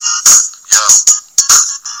up.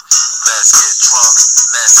 Let's get drunk,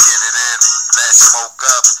 let's get it in, let's smoke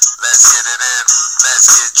up, let's get it in, let's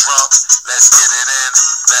get drunk, let's get it in,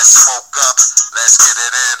 let's smoke up, let's get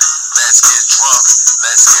it in, let's get drunk,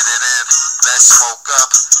 let's get it in, let's smoke up,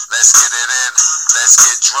 let's get it in, let's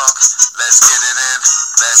get drunk, let's get it in,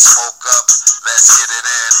 let's smoke up, let's get it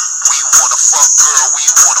in. We wanna fuck, girl, we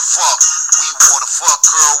wanna fuck, we wanna fuck,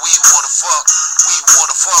 girl, we wanna fuck, we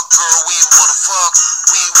wanna fuck, girl, we wanna fuck,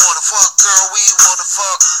 we wanna fuck, girl, we wanna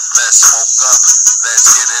fuck. Let's smoke up, let's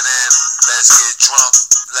get it in, let's get drunk,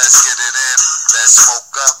 let's get it in, let's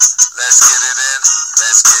smoke up, let's get it in,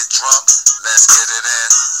 let's get drunk, let's get it in,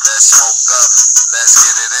 let's smoke up, let's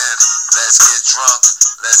get it in, let's get drunk,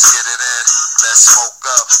 let's get it in, let's smoke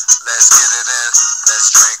up, let's get it in, let's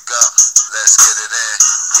drink up, let's get it in.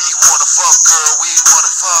 We wanna fuck, girl, we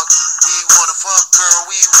wanna fuck, we wanna fuck, girl,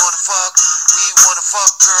 we wanna fuck, we wanna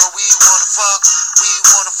fuck, girl, we wanna fuck, we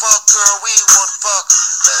wanna fuck, girl, we wanna fuck.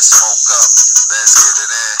 Let's smoke up, let's get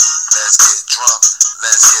it in, let's get drunk,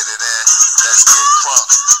 let's get it in, let's get crunk,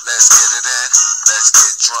 let's get it in, let's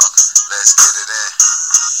get drunk, let's get it in.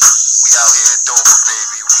 We out here in Dover,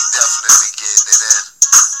 baby, we definitely getting it in.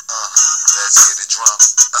 Let's get it drunk.